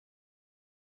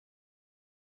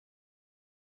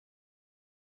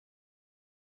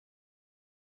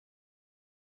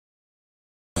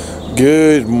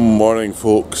Good morning,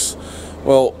 folks.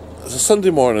 Well, it's a Sunday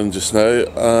morning just now,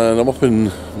 and I'm up in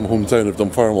my hometown of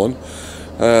Dunfermline.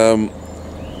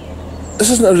 This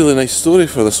isn't a really nice story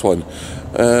for this one.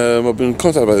 I've been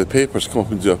contacted by the papers to come up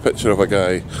and do a picture of a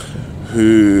guy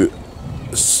who,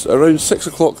 around 6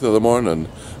 o'clock the other morning,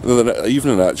 the other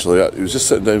evening actually, he was just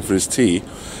sitting down for his tea.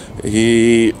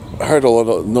 He heard a lot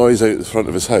of noise out the front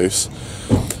of his house.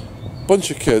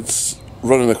 Bunch of kids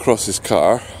running across his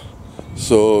car.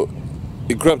 So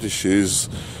he grabbed his shoes.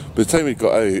 By the time he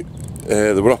got out,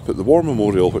 they were up at the War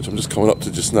Memorial, which I'm just coming up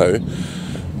to just now,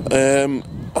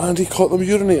 and he caught them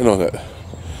urinating on it.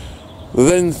 They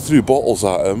then threw bottles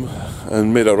at him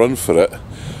and made a run for it.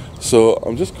 So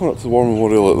I'm just coming up to the War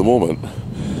Memorial at the moment.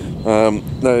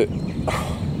 Now,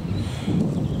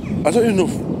 I don't even know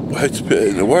how to put it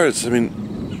into words. I mean,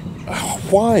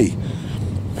 why?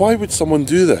 Why would someone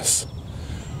do this?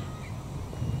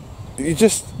 It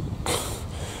just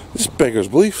beggars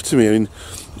belief to me. I mean,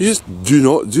 you just do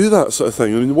not do that sort of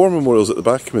thing. I mean, the War Memorial's at the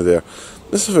back of me there.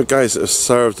 This is for guys that have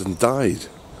served and died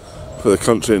for the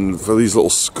country, and for these little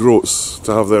scroats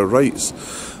to have their rights.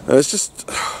 And it's just,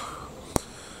 I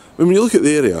mean, when you look at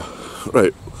the area,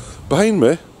 right, behind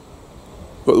me,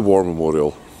 got the War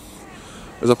Memorial.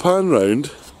 As I pan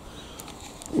round,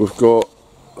 we've got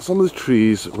some of the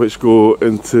trees which go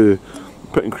into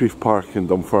Pittencrieff Park in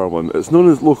Dunfermline. It's known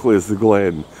as locally as the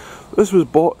Glen. This was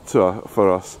bought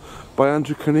for us by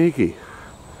Andrew Carnegie.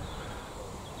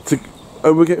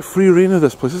 And we get free reign of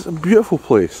this place. It's a beautiful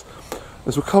place.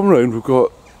 As we come round, we've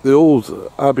got the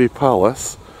old Abbey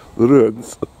Palace, the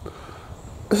ruins.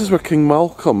 This is where King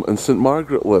Malcolm and St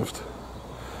Margaret lived.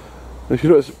 And if you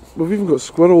notice, we've even got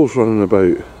squirrels running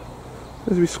about.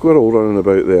 There's a wee squirrel running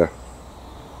about there.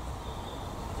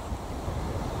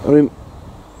 I mean,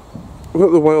 we've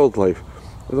got the wildlife.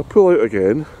 As I pull out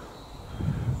again,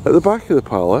 at the back of the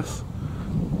palace,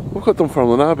 we've got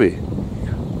Dunfermline Abbey.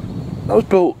 That was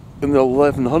built in the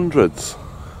 1100s.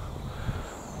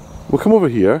 We'll come over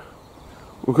here,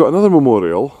 we've got another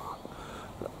memorial,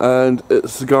 and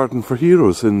it's the Garden for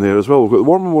Heroes in there as well. We've got the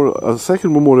War Memorial, a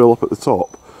second memorial up at the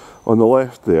top, on the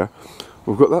left there.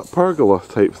 We've got that pergola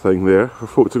type thing there, for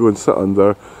folk to go and sit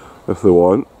under if they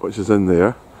want, which is in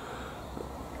there.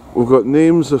 We've got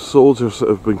names of soldiers that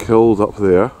have been killed up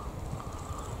there.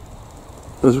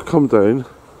 As we come down,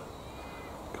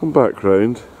 come back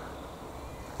round,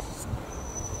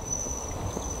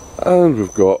 and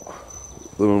we've got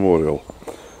the memorial.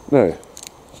 Now,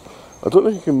 I don't know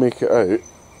if you can make it out,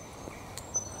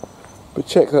 but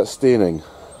check that staining.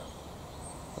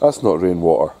 That's not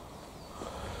rainwater.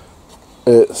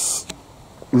 It's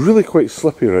really quite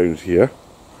slippy around here.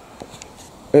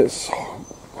 I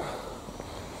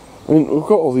mean, we've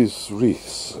got all these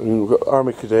wreaths. I mean, we've got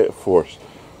Army Cadet Force,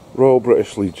 Royal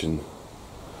British Legion,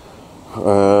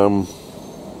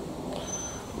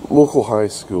 local high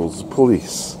schools,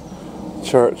 police,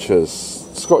 churches,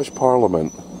 Scottish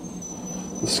Parliament,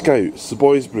 the Scouts, the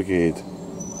Boys Brigade.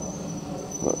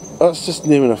 That's just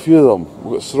naming a few of them.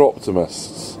 We've got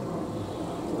Seroptimists.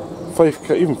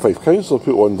 Even Fife Council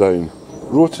put one down.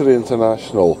 Rotary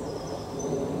International.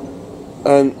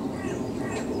 And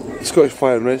the Scottish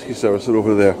Fire and Rescue Service are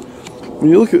over there. When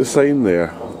you look at the sign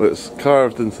there, that's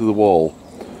carved into the wall,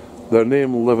 their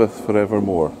name liveth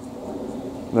forevermore.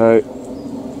 Now,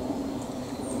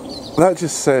 that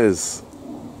just says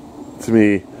to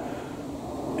me,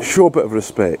 show a bit of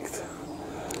respect.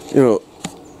 You know,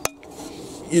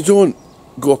 you don't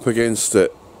go up against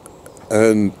it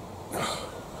and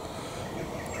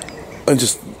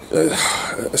just,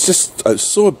 it's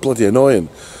so bloody annoying.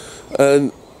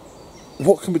 And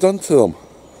what can be done to them?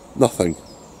 Nothing,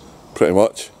 pretty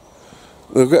much.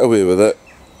 They'll get away with it.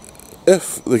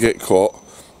 If they get caught,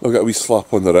 they'll get a wee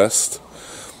slap on the wrist.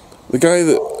 The guy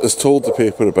that has told the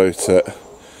paper about it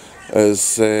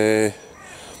is, they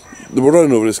were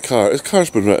running over his car. His car's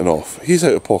been written off. He's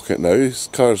out of pocket now. His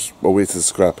car's away to the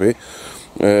scrappy.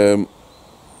 He'll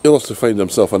have to find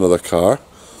himself another car.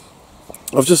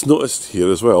 I've just noticed here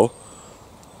as well,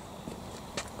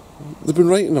 they've been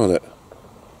writing on it,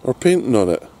 or painting on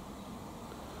it.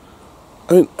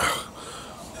 I mean,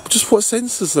 just what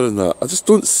sense is there in that? I just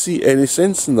don't see any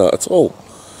sense in that at all.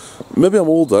 Maybe I'm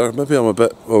older, maybe I'm a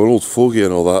bit of an old fogey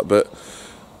and all that, but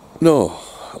no,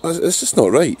 it's just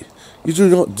not right. You do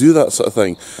not do that sort of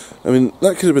thing. I mean,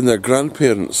 that could have been their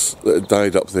grandparents that had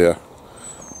died up there,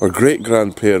 or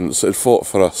great-grandparents that had fought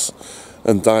for us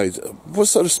and died. What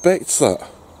sort of respect's that?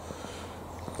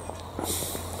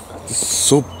 It's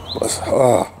so...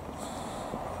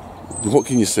 What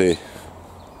can you say?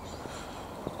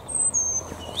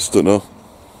 Just don't know.